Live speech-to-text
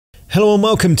Hello and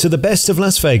welcome to the Best of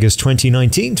Las Vegas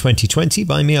 2019-2020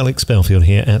 by me, Alex Belfield,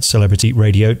 here at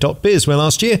celebrityradio.biz, where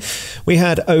last year we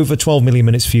had over 12 million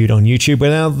minutes viewed on YouTube.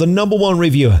 We're now the #1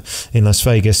 reviewer in Las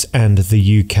Vegas and the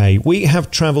UK. We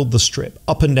have travelled the strip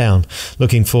up and down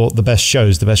looking for the best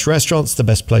shows, the best restaurants, the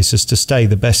best places to stay,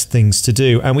 the best things to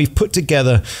do, and we've put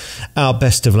together our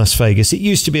Best of Las Vegas. It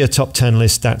used to be a top 10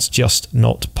 list. That's just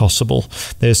not possible.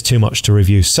 There's too much to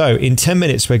review. So in 10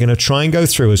 minutes, we're going to try and go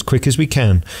through as quick as we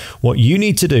can what you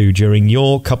need to do during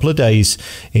your couple of days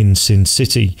in Sin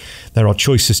City. There are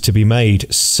choices to be made,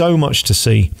 so much to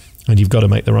see, and you've got to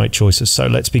make the right choices. So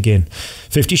let's begin.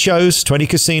 50 shows, 20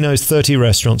 casinos, 30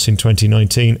 restaurants in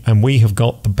 2019, and we have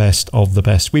got the best of the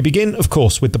best. We begin, of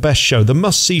course, with the best show, the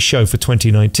must-see show for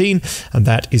 2019, and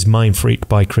that is Mindfreak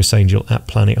by Criss Angel at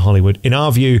Planet Hollywood. In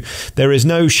our view, there is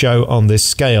no show on this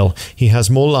scale. He has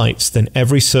more lights than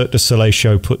every Cirque du Soleil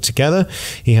show put together.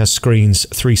 He has screens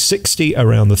 360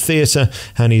 around the theatre,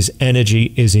 and his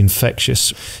energy is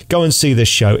infectious. Go and see this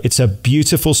show. It's a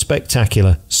beautiful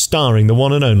spectacular, starring the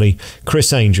one and only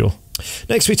Criss Angel.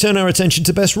 Next, we turn our attention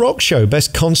to Best Rock Show,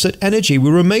 Best Concert Energy. We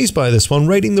were amazed by this one.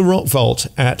 Raiding the Rock Vault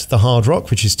at the Hard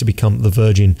Rock, which is to become the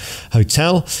Virgin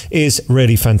Hotel, is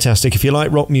really fantastic. If you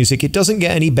like rock music, it doesn't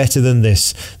get any better than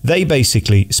this. They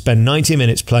basically spend 90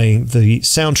 minutes playing the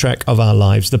soundtrack of our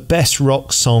lives, the best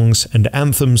rock songs and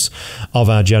anthems of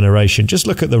our generation. Just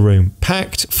look at the room,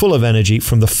 packed, full of energy.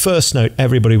 From the first note,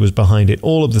 everybody was behind it.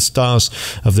 All of the stars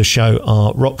of the show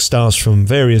are rock stars from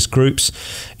various groups.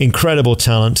 Incredible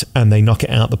talent, and they knock it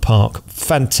out the park.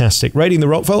 Fantastic. Raiding the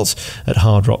Rock Vault at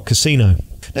Hard Rock Casino.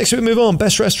 Next, we move on.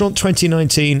 Best Restaurant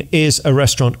 2019 is a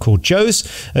restaurant called Joe's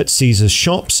at Caesars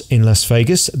Shops in Las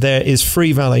Vegas. There is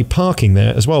free valet parking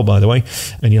there as well, by the way,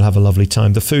 and you'll have a lovely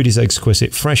time. The food is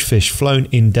exquisite. Fresh fish flown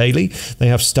in daily. They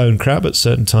have stone crab at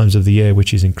certain times of the year,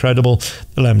 which is incredible.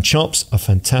 The lamb chops are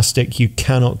fantastic. You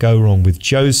cannot go wrong with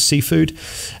Joe's Seafood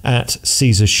at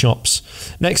Caesars Shops.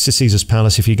 Next to Caesars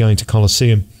Palace, if you're going to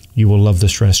Colosseum, you will love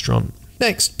this restaurant.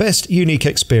 Next, best unique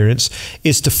experience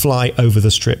is to fly over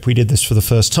the strip. We did this for the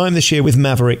first time this year with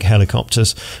Maverick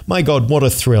helicopters. My God, what a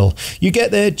thrill. You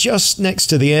get there just next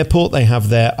to the airport. They have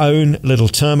their own little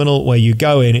terminal where you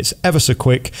go in. It's ever so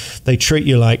quick. They treat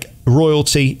you like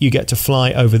royalty. You get to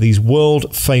fly over these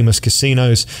world famous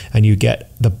casinos and you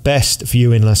get the best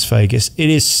view in Las Vegas. It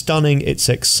is stunning, it's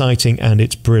exciting, and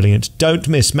it's brilliant. Don't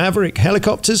miss Maverick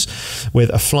helicopters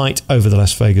with a flight over the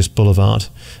Las Vegas Boulevard.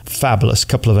 Fabulous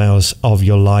couple of hours of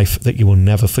your life that you will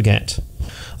never forget.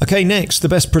 Okay, next, the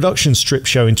best production strip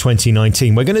show in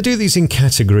 2019. We're going to do these in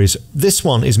categories. This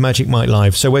one is Magic Mike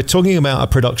Live. So we're talking about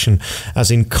a production as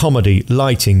in comedy,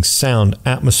 lighting, sound,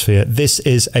 atmosphere. This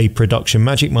is a production.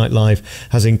 Magic Mike Live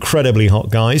has incredibly hot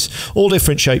guys, all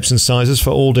different shapes and sizes for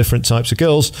all different types of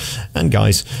girls and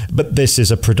guys. But this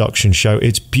is a production show.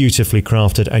 It's beautifully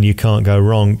crafted and you can't go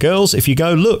wrong. Girls, if you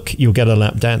go look, you'll get a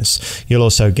lap dance. You'll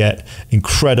also get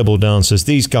incredible dancers.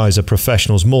 These guys are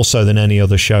professionals, more so than any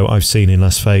other show I've seen in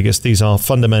Las Vegas. These are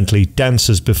fundamentally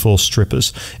dancers before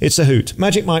strippers. It's a hoot.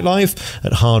 Magic Mike Live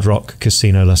at Hard Rock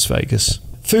Casino, Las Vegas.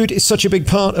 Food is such a big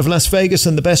part of Las Vegas,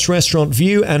 and the best restaurant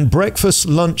view and breakfast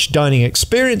lunch dining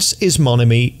experience is Mon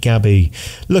Ami Gabi.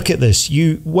 Look at this.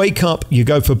 You wake up, you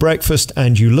go for breakfast,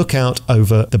 and you look out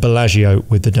over the Bellagio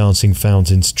with the dancing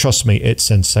fountains. Trust me, it's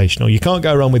sensational. You can't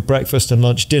go wrong with breakfast and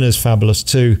lunch. Dinner's fabulous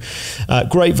too.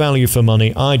 Great value for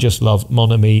money. I just love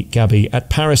Mon Ami Gabi at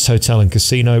Paris Hotel and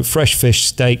Casino. Fresh fish,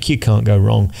 steak, you can't go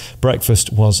wrong.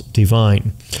 Breakfast was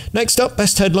divine. Next up,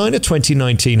 best headliner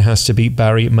 2019 has to be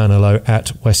Barry Manilow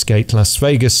at Westgate, Las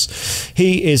Vegas.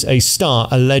 He is a star,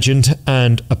 a legend,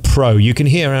 and a pro. You can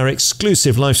hear our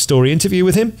exclusive life story interview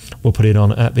with him. We'll put it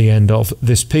on at the end of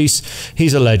this piece.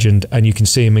 He's a legend, and you can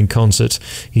see him in concert.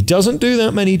 He doesn't do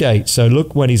that many dates, so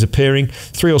look when he's appearing.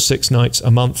 3 or 6 nights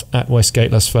a month at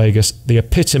Westgate, Las Vegas. The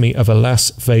epitome of a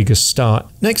Las Vegas star.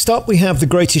 Next up, we have The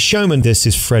Greatest Showman. This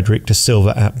is Frederick Da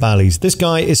Silva at Bally's. This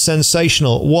guy is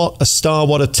sensational. What a star,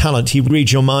 what a talent. He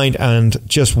reads your mind and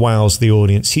just wows the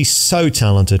audience. He's so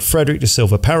talented. Frederick Da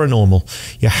Silva, Paranormal.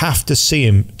 You have to see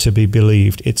him to be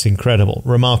believed. It's incredible.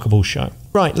 Remarkable show.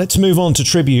 Right, let's move on to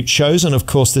tribute shows, and of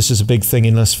course this is a big thing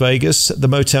in Las Vegas. The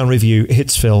Motown Revue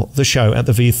Hitsville, the show at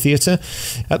the V Theatre,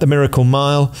 at the Miracle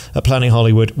Mile, at Planet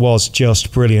Hollywood was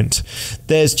just brilliant.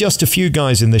 There's just a few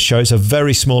guys in this show. It's a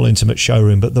very small, intimate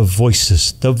showroom, but the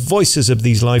voices of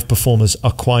these live performers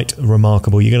are quite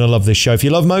remarkable. You're going to love this show. If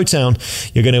you love Motown,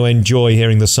 you're going to enjoy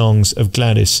hearing the songs of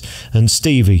Gladys and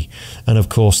Stevie, and of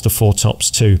course the Four Tops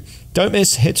too. Don't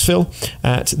miss Hitsville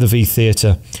at the V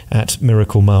Theatre at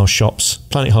Miracle Mile Shops,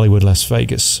 Planet Hollywood, Las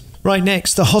Vegas. Right,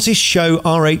 next, the hottest show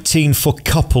R18 for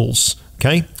couples.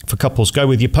 Okay, for couples, go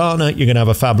with your partner. You're going to have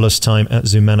a fabulous time at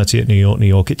Zumanity at New York, New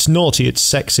York. It's naughty, it's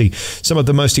sexy. Some of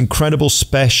the most incredible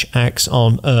spesh acts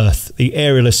on earth. The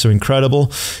aerialists are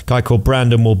incredible. A guy called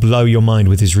Brandon will blow your mind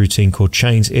with his routine called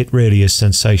Chains. It really is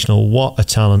sensational. What a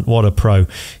talent, what a pro.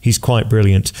 He's quite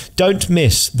brilliant. Don't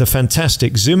miss the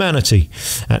fantastic Zumanity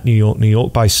at New York, New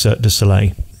York by Cirque du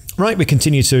Soleil. Right, we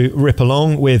continue to rip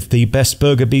along with the best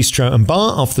burger bistro and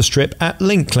bar off the strip at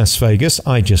Link Las Vegas.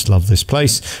 I just love this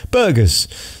place. Burgers,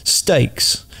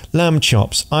 steaks, lamb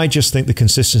chops. I just think the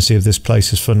consistency of this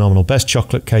place is phenomenal. Best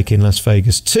chocolate cake in Las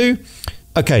Vegas too.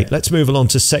 Okay, let's move along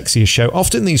to sexiest show.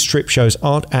 Often these strip shows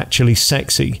aren't actually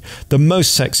sexy. The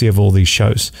most sexy of all these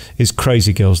shows is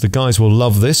Crazy Girls. The guys will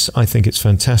love this. I think it's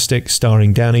fantastic,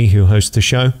 starring Danny, who hosts the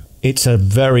show. It's a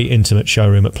very intimate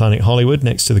showroom at Planet Hollywood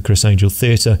next to the Chris Angel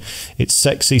Theatre. It's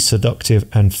sexy, seductive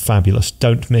and fabulous.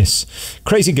 Don't miss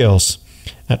Crazy Girls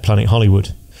at Planet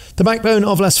Hollywood. The backbone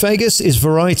of Las Vegas is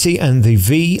variety, and the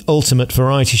V Ultimate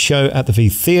Variety Show at the V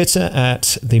Theatre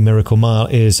at the Miracle Mile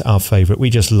is our favourite. We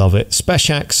just love it.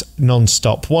 Special acts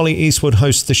non-stop. Wally Eastwood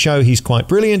hosts the show. He's quite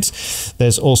brilliant.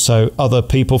 There's also other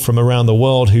people from around the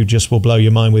world who just will blow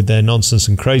your mind with their nonsense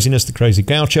and craziness. The Crazy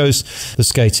Gauchos, the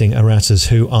Skating Erratas,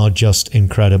 who are just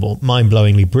incredible.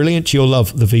 Mind-blowingly brilliant. You'll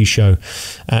love the V Show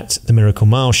at the Miracle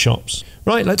Mile shops.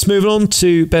 Right, let's move on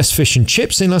to Best Fish and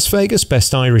Chips in Las Vegas,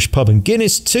 Best Irish Pub and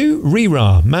Guinness to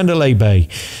Rira. Mandalay Bay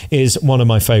is one of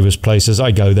my favourite places. I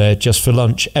go there just for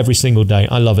lunch every single day.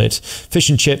 I love it.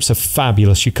 Fish and chips are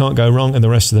fabulous. You can't go wrong, and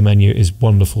the rest of the menu is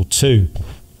wonderful too.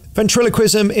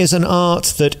 Ventriloquism is an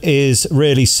art that is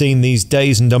rarely seen these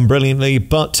days and done brilliantly,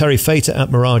 but Terry Fator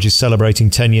at Mirage is celebrating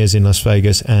 10 years in Las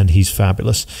Vegas, and he's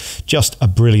fabulous. Just a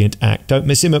brilliant act. Don't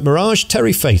miss him at Mirage,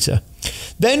 Terry Fator.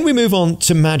 Then we move on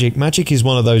to magic. Magic is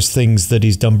one of those things that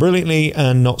is done brilliantly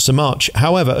and not so much.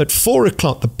 However, at 4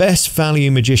 o'clock, the best value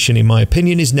magician, in my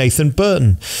opinion, is Nathan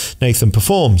Burton. Nathan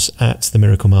performs at the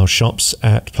Miracle Mile shops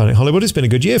at Planet Hollywood. It's been a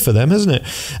good year for them, hasn't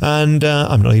it? And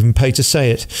I'm not even paid to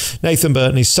say it. Nathan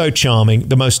Burton is so charming,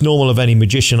 the most normal of any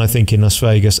magician, I think, in Las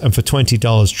Vegas. And for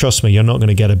 $20, trust me, you're not going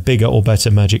to get a bigger or better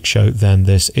magic show than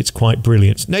this. It's quite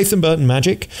brilliant. Nathan Burton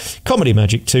Magic, comedy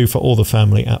magic too, for all the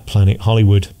family at Planet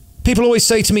Hollywood. People always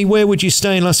say to me, where would you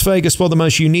stay in Las Vegas? Well, the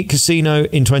most unique casino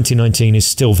in 2019 is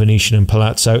still Venetian and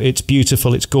Palazzo. It's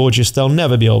beautiful, it's gorgeous. They'll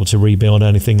never be able to rebuild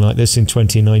anything like this in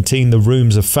 2019. The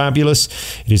rooms are fabulous.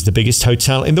 It is the biggest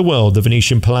hotel in the world. The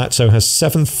Venetian Palazzo has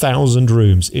 7,000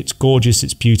 rooms. It's gorgeous,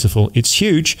 it's beautiful, it's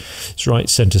huge. It's right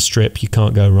centre strip. You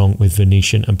can't go wrong with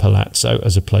Venetian and Palazzo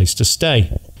as a place to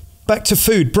stay. Back to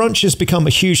food. Brunch has become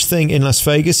a huge thing in Las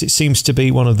Vegas. It seems to be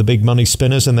one of the big money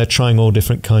spinners, and they're trying all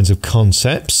different kinds of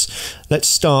concepts. Let's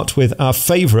start with our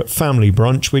favourite family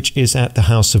brunch, which is at the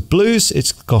House of Blues.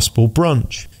 It's Gospel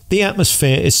Brunch. The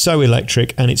atmosphere is so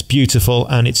electric, and it's beautiful,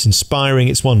 and it's inspiring.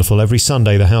 It's wonderful. Every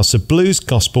Sunday, the House of Blues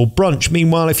Gospel Brunch.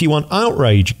 Meanwhile, if you want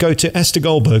outrage, go to Esther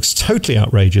Goldberg's Totally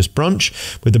Outrageous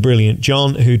Brunch with the brilliant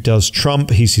John, who does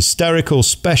Trump. He's hysterical,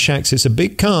 special acts. It's a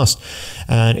big cast,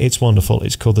 and it's wonderful.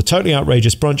 It's called the Totally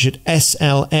Outrageous Brunch at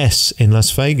SLS in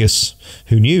Las Vegas.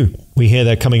 Who knew? We hear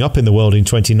they're coming up in the world in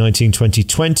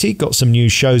 2019-2020. Got some new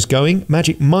shows going.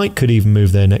 Magic Mike could even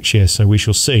move there next year, so we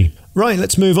shall see. Right,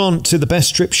 let's move on to the best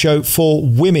strip show for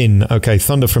women. Okay,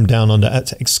 Thunder from Down Under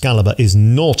at Excalibur is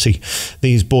naughty.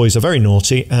 These boys are very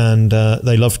naughty, and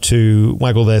they love to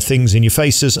waggle their things in your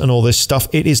faces and all this stuff.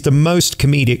 It is the most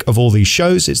comedic of all these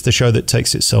shows. It's the show that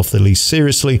takes itself the least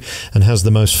seriously and has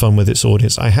the most fun with its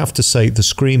audience. I have to say, the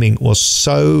screaming was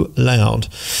so loud.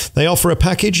 They offer a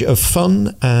package of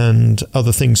fun and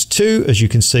other things too. As you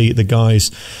can see, the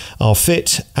guys are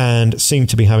fit and seem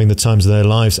to be having the times of their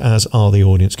lives, as are the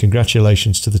audience.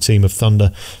 Congratulations to the team of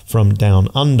Thunder from Down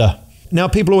Under. Now,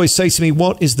 people always say to me,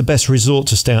 what is the best resort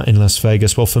to stay at in Las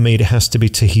Vegas? Well, for me, it has to be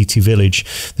Tahiti Village.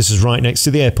 This is right next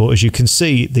to the airport. As you can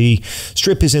see, the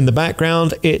strip is in the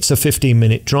background. It's a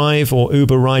 15-minute drive or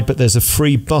Uber ride, but there's a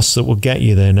free bus that will get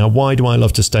you there. Now, why do I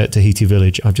love to stay at Tahiti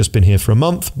Village? I've just been here for a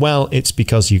month. Well, it's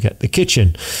because you get the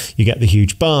kitchen, you get the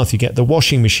huge bath, you get the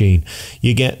washing machine,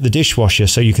 you get the dishwasher,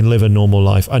 so you can live a normal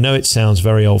life. I know it sounds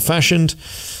very old-fashioned,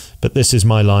 but this is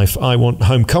my life. I want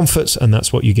home comforts, and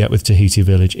that's what you get with Tahiti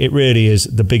Village. It really is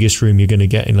the biggest room you're going to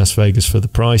get in Las Vegas for the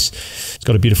price. It's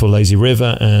got a beautiful lazy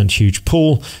river and huge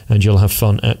pool, and you'll have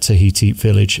fun at Tahiti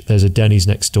Village. There's a Denny's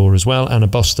next door as well, and a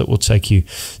bus that will take you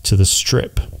to the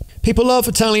strip. People love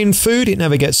Italian food, it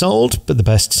never gets old, but the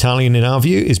best Italian in our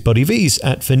view is Buddy V's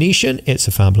at Venetian. It's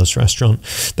a fabulous restaurant.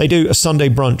 They do a Sunday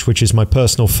brunch, which is my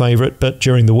personal favourite, but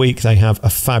during the week they have a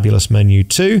fabulous menu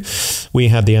too. We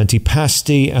had the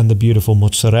antipasti and the beautiful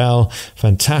mozzarella,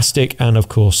 fantastic, and of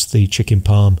course the chicken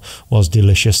parm was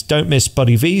delicious. Don't miss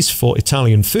Buddy V's for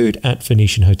Italian food at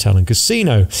Venetian Hotel and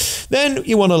Casino. Then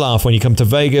you want to laugh when you come to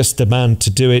Vegas. The man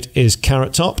to do it is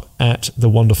Carrot Top at the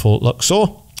wonderful Luxor.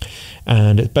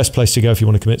 And the best place to go if you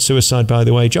want to commit suicide, by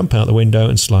the way. Jump out the window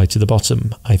and slide to the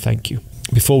bottom. I thank you.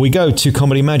 Before we go, 2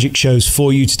 comedy magic shows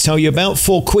for you to tell you about.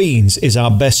 Four Queens is our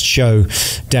best show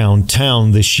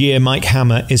downtown this year. Mike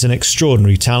Hammer is an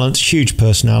extraordinary talent, huge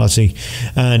personality,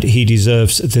 and he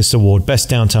deserves this award. Best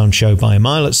downtown show by a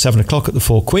mile at 7 o'clock at the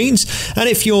Four Queens. And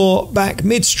if you're back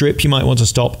mid-strip, you might want to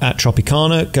stop at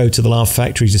Tropicana, go to the Laugh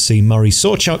Factory to see Murray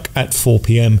Sawchuk at 4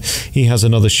 p.m. He has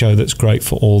another show that's great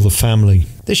for all the family.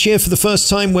 This year, for the first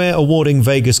time, we're awarding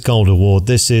Vegas Gold Award.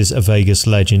 This is a Vegas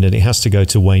legend, and it has to go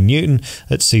to Wayne Newton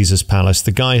at Caesars Palace.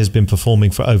 The guy has been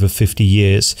performing for over 50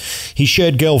 years. He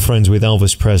shared girlfriends with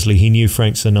Elvis Presley. He knew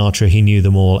Frank Sinatra. He knew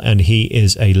them all, and he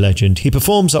is a legend. He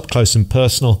performs up close and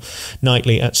personal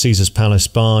nightly at Caesars Palace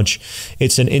Barge.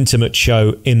 It's an intimate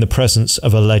show in the presence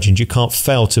of a legend. You can't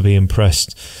fail to be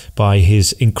impressed by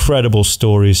his incredible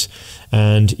stories,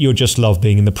 and you'll just love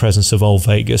being in the presence of old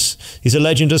Vegas. He's a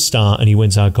legend, a star, and he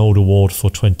wins our Gold Award for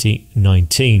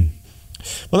 2019.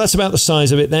 Well, that's about the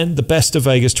size of it then. The best of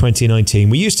Vegas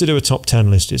 2019. We used to do a top 10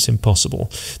 list. It's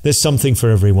impossible. There's something for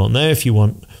everyone there. If you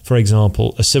want, for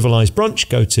example, a civilized brunch,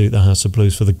 go to the House of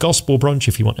Blues for the gospel brunch.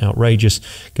 If you want outrageous,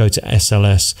 go to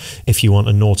SLS. If you want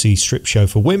a naughty strip show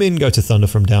for women, go to Thunder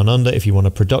from Down Under. If you want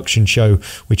a production show,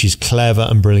 which is clever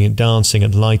and brilliant dancing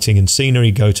and lighting and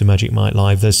scenery, go to Magic Mike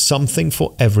Live. There's something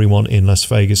for everyone in Las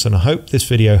Vegas, and I hope this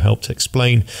video helped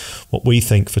explain what we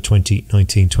think for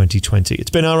 2019-2020.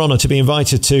 It's been our honor to be invited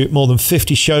to more than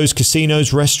 50 shows,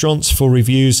 casinos, restaurants for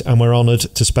reviews, and we're honored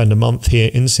to spend a month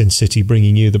here in Sin City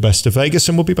bringing you the best of Vegas,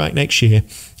 and we'll be back next year,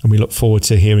 and we look forward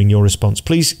to hearing your response.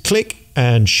 Please click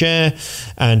and share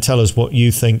and tell us what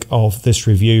you think of this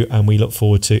review, and we look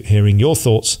forward to hearing your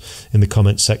thoughts in the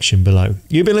comments section below.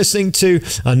 You've been listening to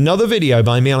another video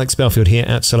by me, Alex Belfield, here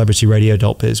at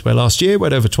celebrityradio.biz, where last year we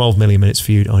had over 12 million minutes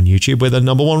viewed on YouTube. We're the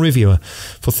 #1 reviewer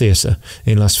for theatre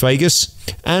in Las Vegas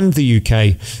and the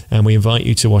UK, and we invite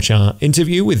you to watch our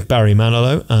interview with Barry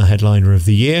Manilow, our headliner of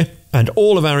the year, and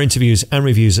all of our interviews and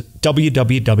reviews at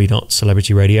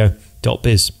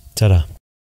www.celebrityradio.biz. Ta-da.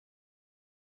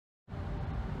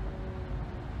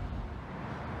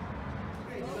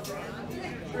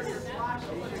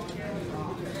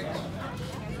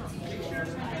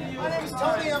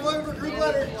 Tony, I'm looking for group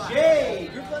letter J.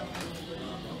 Group letter.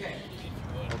 Okay.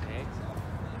 Okay.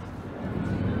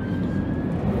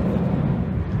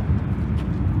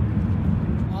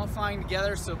 All flying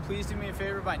together, so please do me a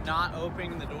favor by not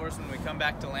opening the doors when we come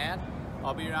back to land.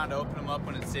 I'll be around to open them up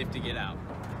when it's safe to get out.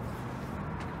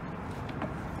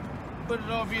 Put it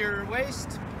over your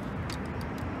waist.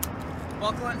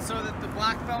 Buckle it so that the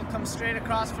black belt comes straight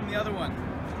across from the other one.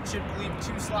 Should leave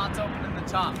 2 slots open in the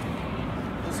top.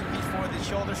 Those would be for the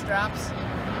shoulder straps,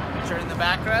 which are in the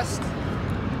backrest.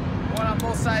 One on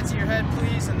both sides of your head,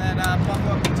 please, and then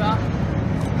buckle up the top.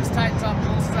 This tightens up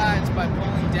both sides by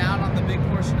pulling down on the big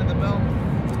portion of the belt.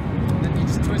 Then you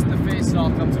just twist the face, it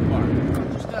all comes apart.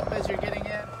 Just up as you're getting in.